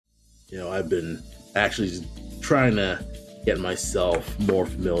I've been actually trying to get myself more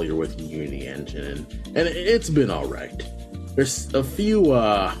familiar with the Unity engine, and it's been all right. There's a few,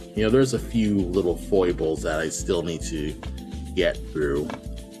 there's a few little foibles that I still need to get through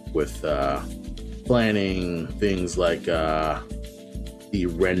with planning things like the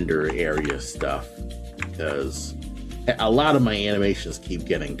render area stuff, because a lot of my animations keep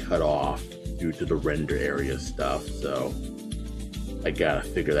getting cut off due to the render area stuff, so I gotta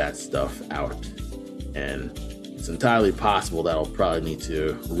figure that stuff out. And it's entirely possible that I'll probably need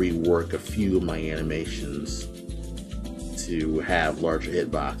to rework a few of my animations to have larger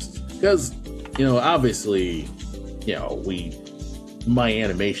hitboxes, because obviously my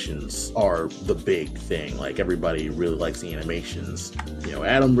animations are the big thing. Like, everybody really likes the animations.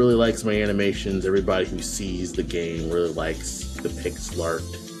 Adam really likes my animations. Everybody who sees the game really likes the pixel art,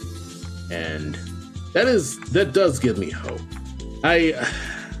 and that does give me hope. I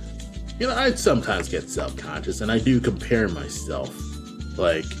sometimes get self-conscious, and I do compare myself.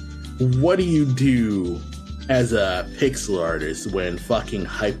 Like, what do you do as a pixel artist when fucking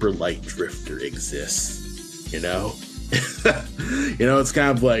Hyper Light Drifter exists? It's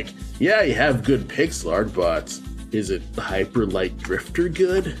kind of like, yeah, you have good pixel art, but is it Hyper Light Drifter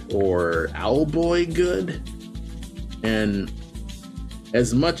good or Owlboy good? And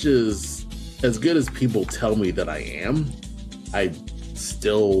as good as people tell me that I am, I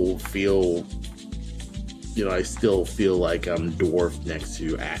still feel like I'm dwarfed next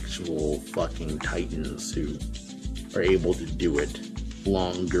to actual fucking titans who are able to do it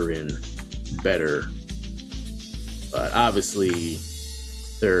longer and better. But obviously,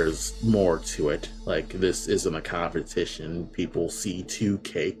 there's more to it. Like, this isn't a competition. People see two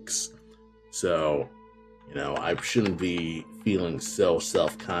cakes. So, I shouldn't be feeling so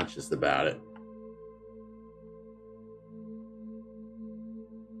self-conscious about it.